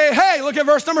 hey, look at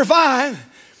verse number 5.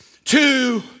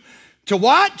 To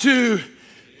what? To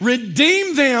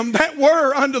redeem them that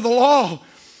were under the law,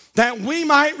 that we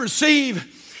might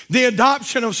receive the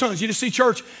adoption of sons. You just see,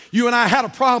 church, you and I had a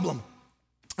problem,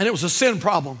 and it was a sin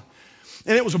problem,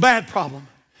 and it was a bad problem.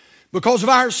 Because of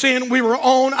our sin, we were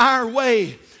on our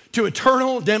way to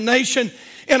eternal damnation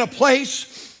in a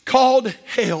place called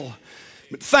hell.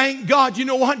 But thank God, you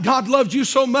know what? God loved you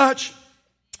so much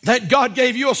that God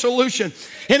gave you a solution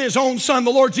in his own Son,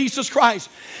 the Lord Jesus Christ.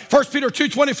 1 Peter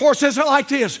 2:24 says it like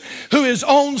this, who his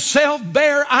own self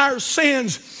bare our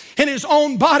sins in his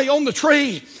own body on the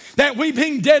tree, that we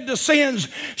being dead to sins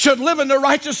should live in the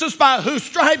righteousness by whose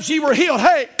stripes ye were healed.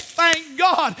 Hey, thank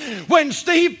God. When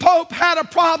Steve Pope had a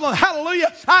problem,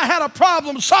 hallelujah, I had a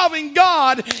problem solving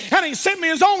God, and he sent me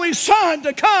his only Son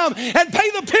to come and pay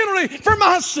the penalty for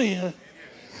my sin.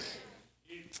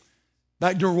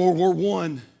 Back during World War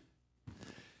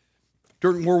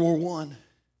I,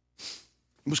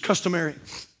 it was customary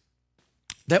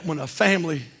that when a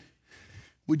family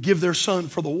would give their son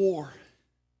for the war,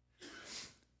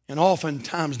 and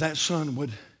oftentimes that son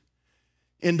would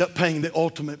end up paying the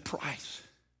ultimate price.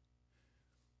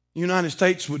 The United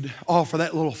States would offer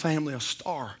that little family a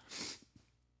star.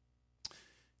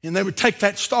 And they would take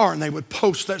that star and they would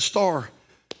post that star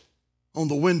on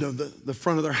the window, the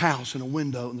front of their house, and a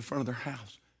window in the front of their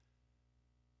house.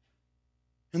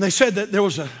 And they said that there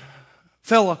was a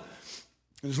fella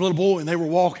and his little boy, and they were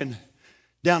walking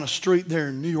down a street there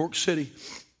in New York City.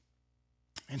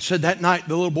 And said that night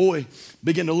the little boy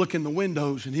began to look in the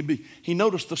windows, and he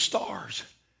noticed the stars.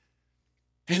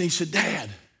 And he said, Dad,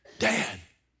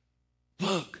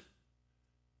 look,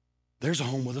 there's a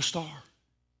home with a star.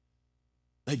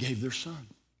 They gave their son.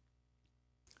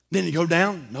 Then you go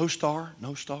down, no star,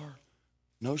 no star,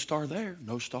 no star there,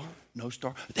 no star, no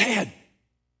star. Dad,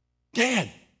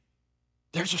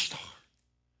 there's a star.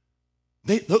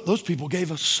 Those people gave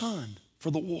a son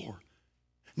for the war.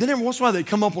 Then every once in a while they'd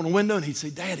come up on a window and he'd say,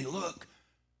 Daddy, look,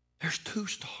 there's two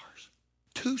stars.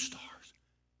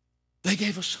 They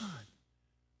gave a son.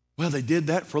 Well, they did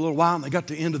that for a little while, and they got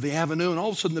to the end of the avenue, and all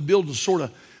of a sudden the building sort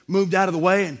of moved out of the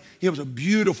way, and it was a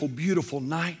beautiful, beautiful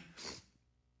night.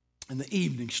 And the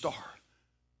evening star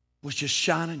was just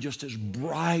shining just as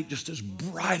bright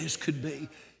as could be.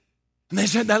 And they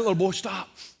said, that little boy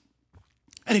stopped.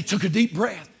 And he took a deep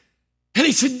breath. And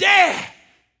he said, Dad,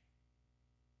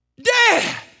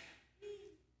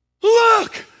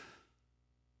 look,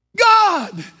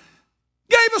 God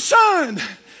gave a son.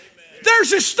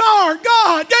 There's his star.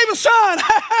 God gave a son.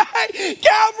 Hey,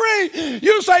 Calvary,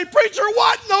 you say, preacher,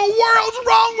 what in the world's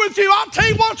wrong with you? I'll tell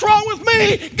you what's wrong with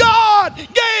me. God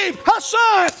gave a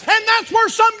son, and that's where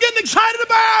some getting excited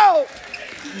about.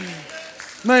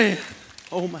 Man,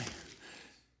 oh man.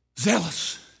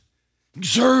 Zealous,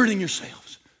 exerting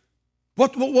yourselves.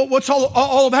 What's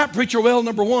all about, preacher? Well,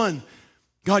 number one,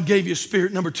 God gave you a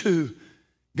spirit. Number two,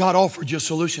 God offered you a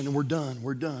solution, and we're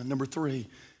done. Number three,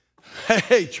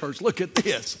 hey, church, look at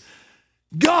this.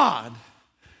 God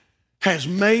has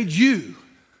made you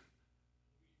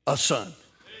a son.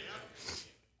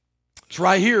 It's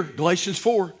right here, Galatians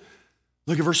 4.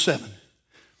 Look at verse 7.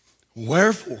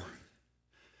 Wherefore,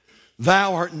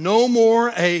 thou art no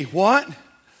more a what?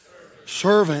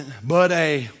 Servant, but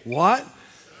a what?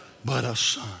 But a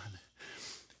son.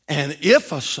 And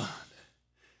if a son,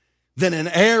 then an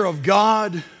heir of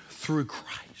God through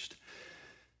Christ.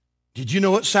 Did you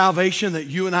know at salvation that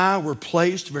you and I were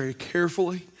placed very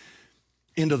carefully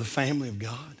into the family of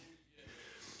God?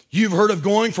 You've heard of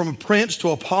going from a prince to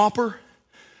a pauper.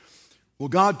 Well,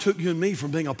 God took you and me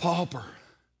from being a pauper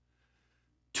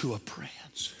to a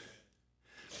prince.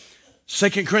 2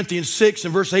 Corinthians 6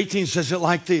 and verse 18 says it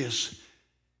like this.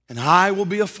 And I will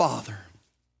be a father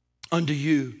unto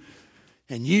you,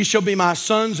 and ye shall be my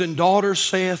sons and daughters,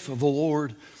 saith the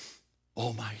Lord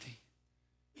Almighty.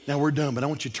 Now we're done, but I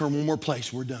want you to turn one more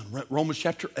place. We're done. Romans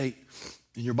chapter 8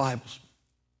 in your Bibles.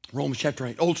 Romans chapter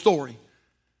 8. Old story.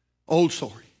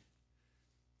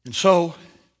 And so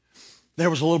there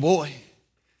was a little boy,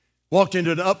 walked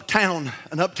into an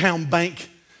uptown bank,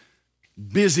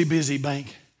 busy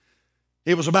bank.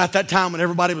 It was about that time when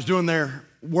everybody was doing their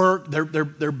work,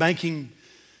 their banking,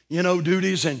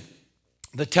 duties, and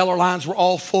the teller lines were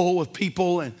all full with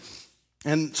people, and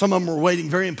some of them were waiting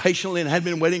very impatiently and had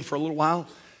been waiting for a little while.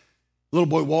 The little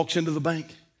boy walks into the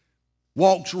bank,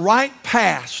 walks right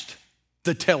past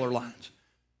the teller lines.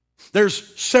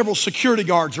 There's several security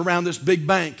guards around this big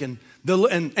bank, and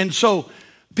so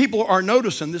people are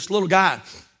noticing this little guy.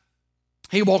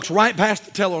 He walks right past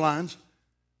the teller lines.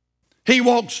 He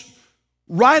walks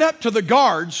right up to the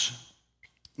guards,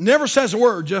 never says a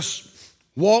word, just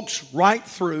walks right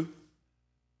through,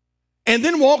 and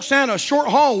then walks down a short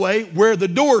hallway where the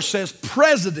door says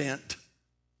president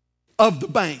of the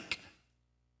bank.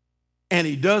 And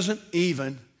he doesn't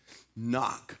even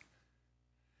knock.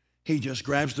 He just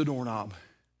grabs the doorknob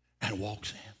and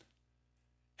walks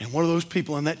in. And one of those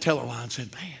people in that teller line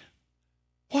said, man,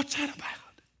 what's that about?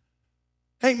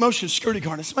 Hank motioned security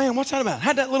guard and said, man, what's that about?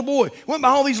 How'd that little boy went by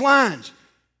all these lines,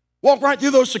 walked right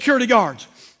through those security guards,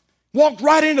 Walked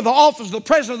right into the office of the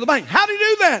president of the bank. How'd he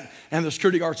do that? And the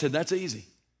security guard said, that's easy.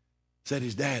 Said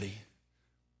his daddy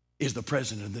is the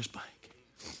president of this bank.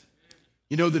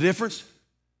 You know the difference?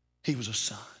 He was a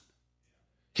son.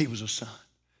 He was a son.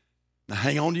 Now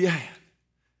hang on to your hat.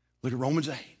 Look at Romans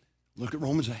 8. Look at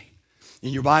Romans 8.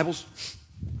 In your Bibles,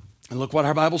 and look what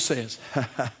our Bible says.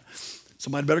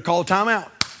 Somebody better call a timeout.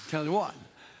 Tell you what.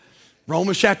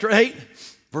 Romans chapter 8,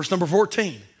 verse number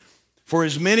 14. For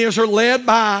as many as are led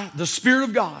by the Spirit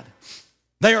of God,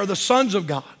 they are the sons of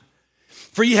God.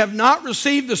 For ye have not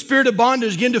received the spirit of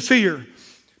bondage again to fear,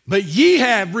 but ye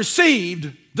have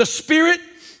received the Spirit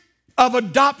of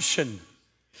adoption,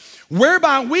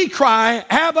 whereby we cry,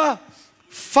 Abba,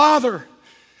 Father.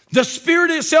 The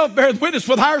Spirit itself beareth witness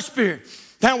with our spirit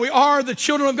that we are the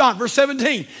children of God. Verse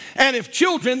 17, and if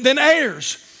children, then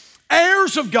heirs,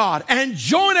 heirs of God, and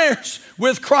joint heirs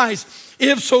with Christ,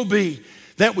 if so be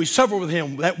that we suffer with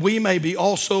him, that we may be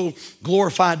also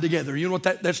glorified together. You know what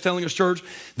that's telling us, church?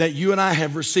 That you and I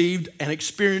have received and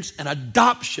experienced an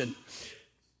adoption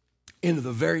into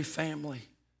the very family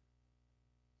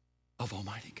of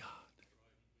Almighty God.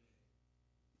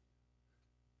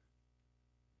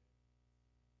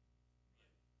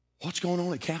 What's going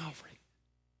on at Calvary?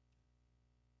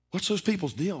 What's those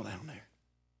people's deal down there?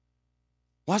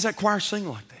 Why does that choir sing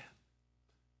like that?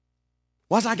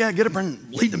 Why does that guy get up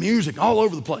and lead the music all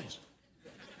over the place?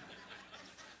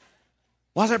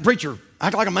 Why does that preacher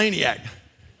act like a maniac?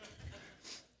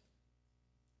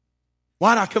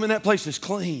 Why did I come in that place that's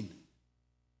clean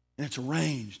and it's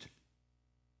arranged?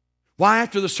 Why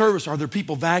after the service are there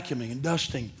people vacuuming and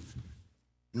dusting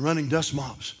and running dust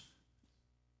mops?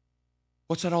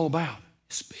 What's that all about?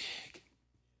 It's big.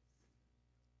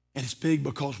 And it's big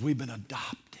because we've been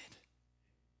adopted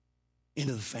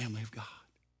into the family of God.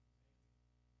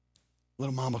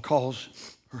 Little mama calls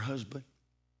her husband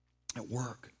at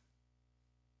work.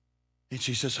 And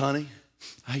she says, honey,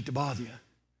 I hate to bother you,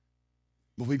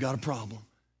 but we've got a problem.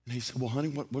 And he said, well, honey,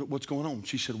 what's going on?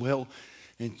 She said, well,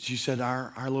 and she said,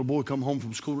 our little boy come home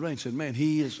from school today and said, man,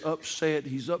 he is upset.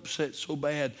 He's upset so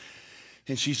bad.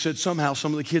 And she said somehow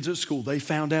some of the kids at school, they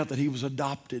found out that he was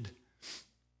adopted.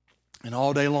 And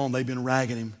all day long they've been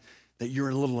ragging him that you're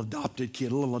a little adopted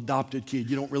kid,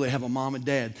 You don't really have a mom and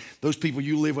dad. Those people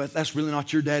you live with, that's really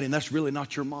not your daddy and that's really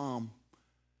not your mom.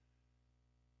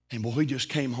 And boy, he just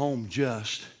came home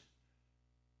just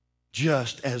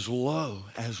as low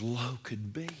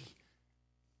could be.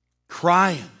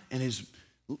 Crying. And his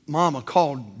mama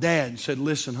called dad and said,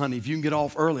 listen, honey, if you can get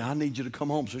off early, I need you to come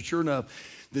home. So sure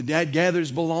enough, the dad gathered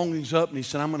his belongings up and he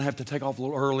said, I'm going to have to take off a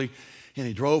little early. And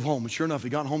he drove home. And sure enough, he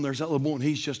got home. There's that little boy, and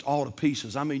he's just all to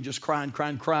pieces. I mean, just crying.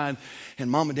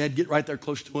 And mom and dad get right there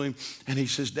close to him. And he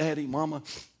says, Daddy, Mama,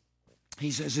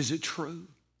 he says, is it true?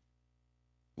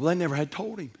 Well, they never had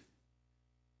told him.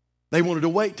 They wanted to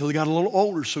wait till he got a little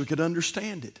older so he could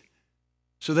understand it.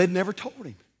 So they'd never told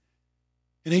him.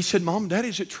 And he said, Mom, Daddy,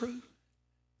 is it true?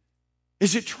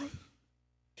 Is it true?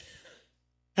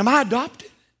 Am I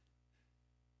adopted?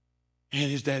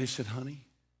 And his daddy said, honey,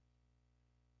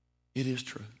 it is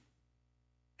true.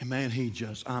 And man,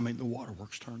 the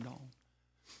waterworks turned on.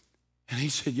 And he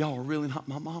said, y'all are really not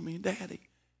my mommy and daddy.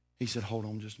 He said, hold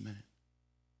on just a minute.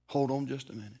 Hold on just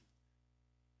a minute.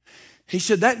 He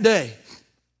said, that day,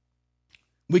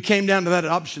 we came down to that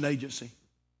adoption agency.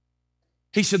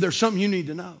 He said, there's something you need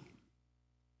to know.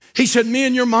 He said, me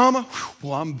and your mama,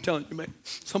 well, I'm telling you, man,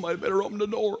 somebody better open the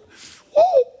door.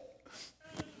 Whoa.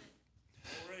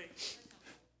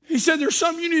 He said, there's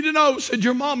something you need to know. He said,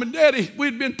 your mom and daddy,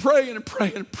 we'd been praying.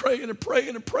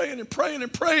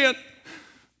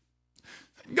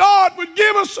 God would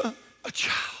give us a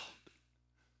child.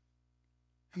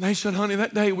 And they said, honey,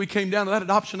 that day we came down to that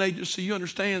adoption agency, you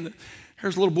understand that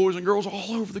there's little boys and girls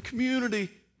all over the community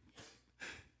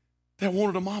that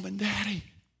wanted a mom and daddy.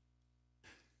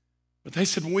 But they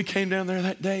said, when we came down there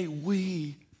that day,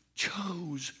 we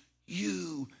chose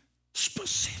you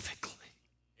specifically.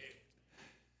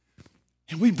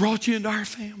 And we brought you into our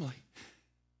family.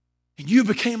 And you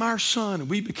became our son, and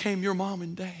we became your mom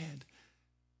and dad.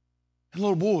 And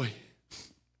little boy,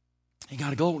 he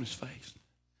got a glow on his face.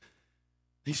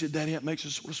 He said, Daddy, that makes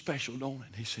us sort of special, don't it?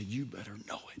 And he said, you better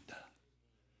know it does.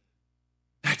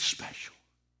 That's special.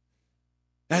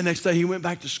 That next day he went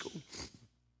back to school.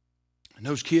 And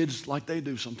those kids, like they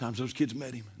do sometimes, those kids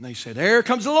met him. And they said, there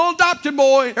comes a little adopted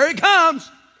boy. There he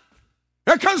comes.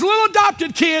 There comes a little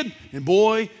adopted kid. And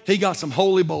boy, he got some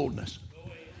holy boldness.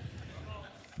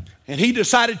 And he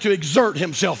decided to exert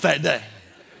himself that day.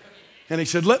 And he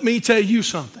said, let me tell you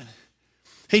something.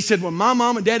 He said, when my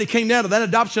mom and daddy came down to that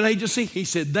adoption agency, he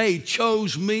said, they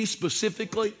chose me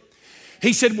specifically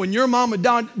He said, when your mom and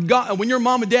dad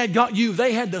got you,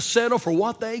 they had to settle for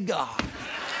what they got.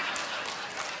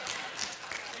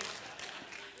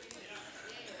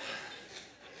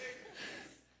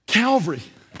 Calvary.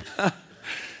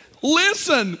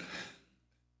 Listen,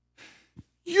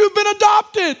 you've been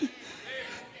adopted.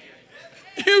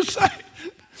 You say,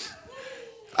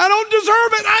 I don't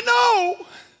deserve it. I know.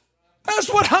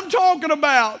 That's what I'm talking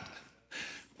about.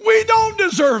 We don't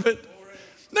deserve it.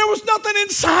 There was nothing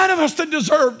inside of us that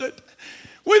deserved it.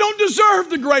 We don't deserve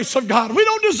the grace of God. We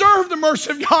don't deserve the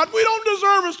mercy of God. We don't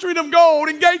deserve a street of gold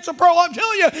and gates of pearl. I'm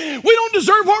telling you, we don't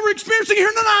deserve what we're experiencing here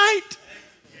tonight.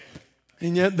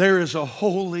 And yet there is a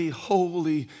holy,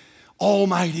 holy,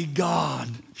 almighty God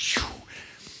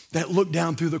that looked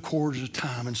down through the corridors of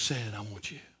time and said, I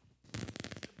want you.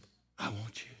 I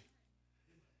want you.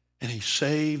 And he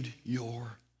saved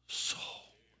your soul.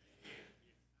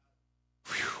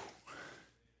 Whew.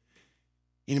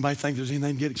 Anybody think there's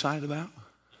anything to get excited about?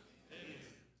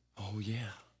 Oh, yeah.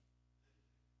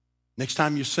 Next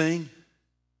time you sing,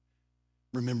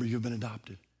 remember you've been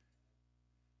adopted.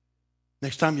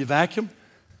 Next time you vacuum,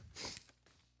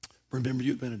 remember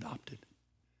you've been adopted.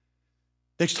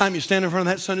 Next time you stand in front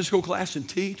of that Sunday school class and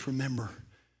teach, remember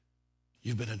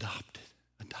you've been adopted.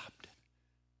 Adopted.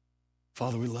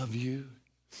 Father, we love you.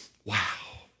 Wow.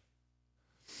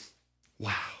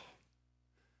 Wow.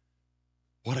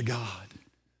 What a God.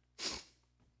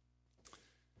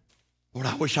 Lord,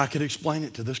 I wish I could explain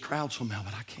it to this crowd somehow,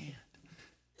 but I can't.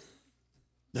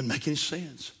 Doesn't make any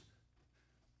sense.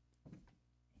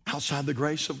 Outside the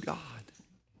grace of God,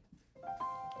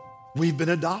 we've been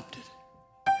adopted.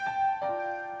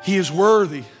 He is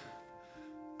worthy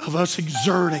of us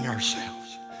exerting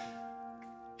ourselves.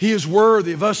 He is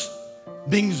worthy of us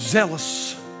being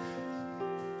zealous.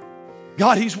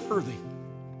 God, he's worthy.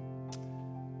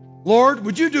 Lord,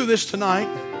 would you do this tonight?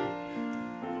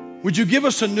 Would you give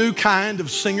us a new kind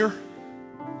of singer?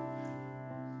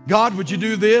 God, would you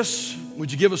do this?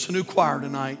 Would you give us a new choir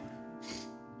tonight?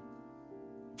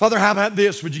 Father, how about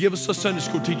this? Would you give us a Sunday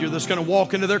school teacher that's going to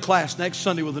walk into their class next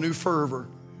Sunday with a new fervor?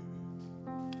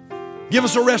 Give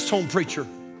us a rest home preacher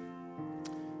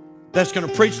that's going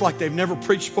to preach like they've never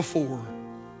preached before.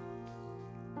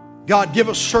 God, give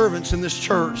us servants in this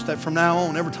church that from now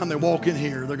on, every time they walk in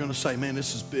here, they're going to say, man,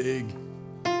 this is big.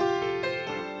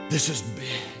 This is big.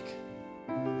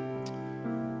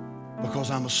 Because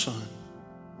I'm a son.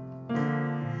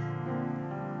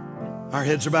 Our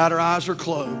heads are bowed, our eyes are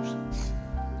closed.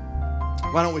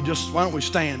 Why don't we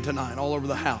stand tonight all over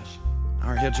the house?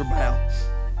 Our heads are bowed.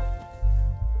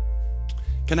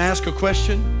 Can I ask a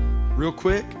question real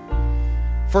quick?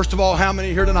 First of all, how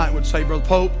many here tonight would say, Brother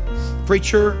Pope,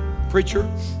 preacher,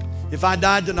 if I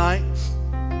died tonight,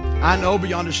 I know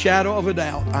beyond a shadow of a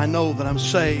doubt, I know that I'm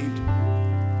saved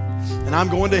and I'm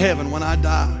going to heaven when I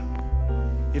die.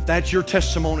 If that's your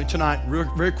testimony tonight,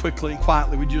 very quickly and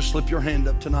quietly, would you just slip your hand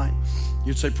up tonight?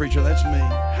 You'd say, preacher, that's me.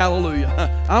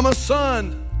 Hallelujah. I'm a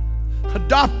son,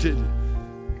 adopted.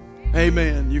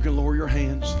 Amen. You can lower your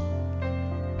hands.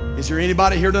 Is there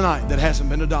anybody here tonight that hasn't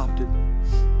been adopted?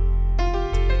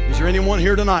 Is there anyone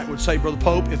here tonight would say, Brother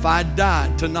Pope, if I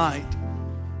died tonight,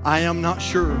 I am not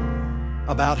sure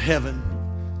about heaven,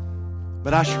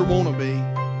 but I sure want to be.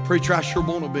 Preacher, I sure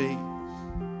want to be.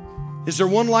 Is there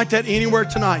one like that anywhere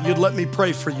tonight? You'd let me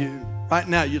pray for you. Right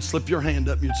now, you'd slip your hand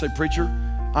up. You'd say, preacher,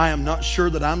 I am not sure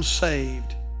that I'm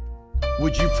saved.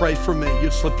 Would you pray for me?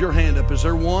 You'd slip your hand up. Is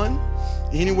there one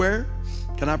anywhere?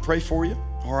 Can I pray for you?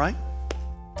 All right.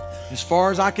 As far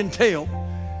as I can tell,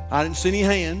 I didn't see any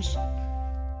hands.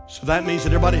 So that means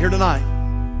that everybody here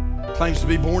tonight claims to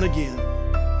be born again.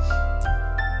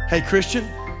 Hey, Christian,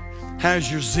 how's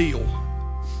your zeal?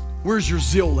 Where's your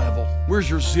zeal level? Where's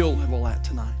your zeal level at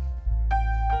tonight?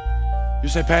 You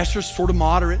say, Pastor, it's sort of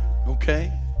moderate.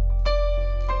 Okay.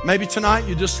 Maybe tonight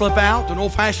you just slip out to an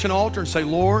old-fashioned altar and say,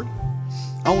 Lord,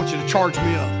 I want you to charge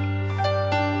me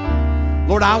up.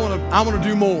 Lord, I want to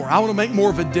do more. I want to make more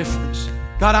of a difference.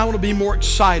 God, I want to be more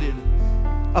excited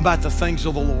about the things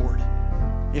of the Lord.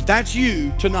 If that's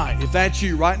you tonight, if that's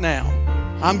you right now,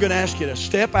 I'm going to ask you to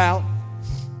step out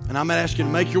and I'm going to ask you to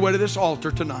make your way to this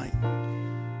altar tonight.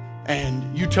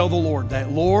 And you tell the Lord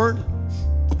that, Lord,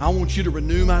 I want you to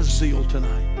renew my zeal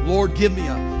tonight. Lord, give me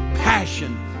a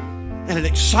passion and an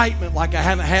excitement like I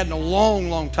haven't had in a long,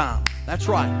 long time. That's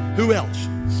right. Who else?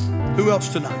 Who else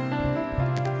tonight?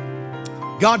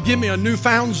 God, give me a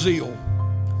newfound zeal.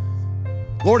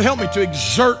 Lord, help me to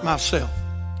exert myself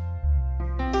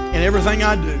in everything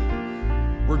I do,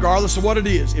 regardless of what it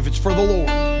is, if it's for the Lord.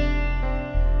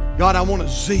 God, I want a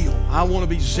zeal. I want to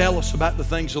be zealous about the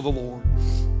things of the Lord.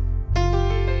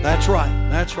 That's right.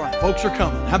 That's right. Folks are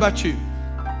coming. How about you?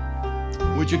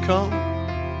 Would you come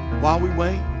while we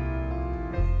wait?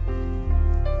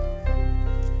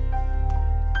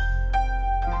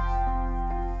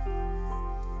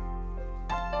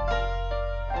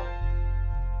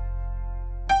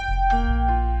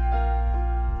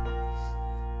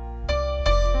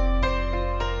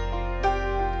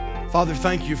 Father,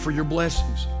 thank you for your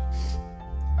blessings.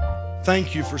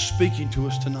 Thank you for speaking to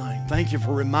us tonight. Thank you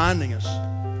for reminding us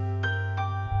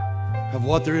of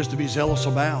what there is to be zealous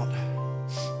about.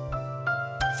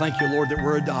 Thank you, Lord, that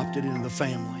we're adopted into the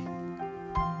family.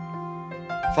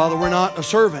 Father, we're not a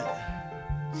servant.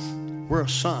 We're a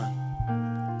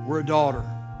son. We're a daughter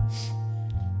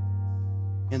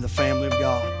in the family of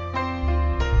God.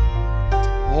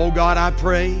 Oh, God, I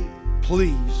pray,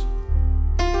 please,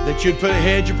 that you'd put a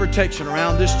hedge of protection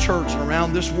around this church and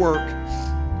around this work.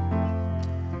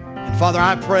 And Father,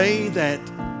 I pray that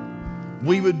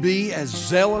we would be as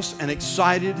zealous and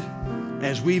excited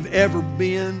as we've ever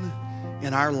been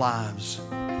in our lives.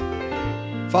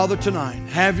 Father, tonight,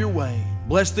 have your way.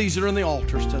 Bless these that are in the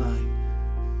altars tonight.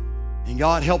 And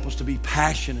God, help us to be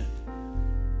passionate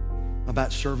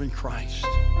about serving Christ.